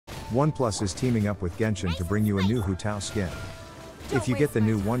OnePlus is teaming up with Genshin to bring you a new hutao skin. If you get the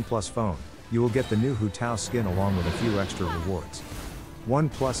new OnePlus phone, you will get the new hutao skin along with a few extra rewards.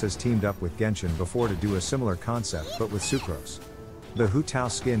 OnePlus has teamed up with Genshin before to do a similar concept but with sucrose. The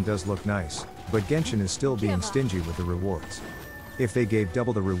hutao skin does look nice, but Genshin is still being stingy with the rewards. If they gave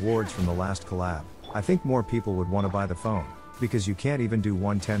double the rewards from the last collab, I think more people would want to buy the phone, because you can't even do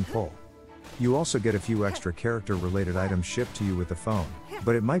 110 pull. You also get a few extra character related items shipped to you with the phone,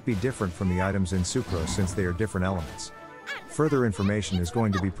 but it might be different from the items in sucrose since they are different elements. Further information is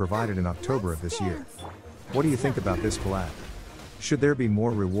going to be provided in October of this year. What do you think about this collab? Should there be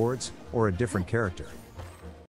more rewards, or a different character?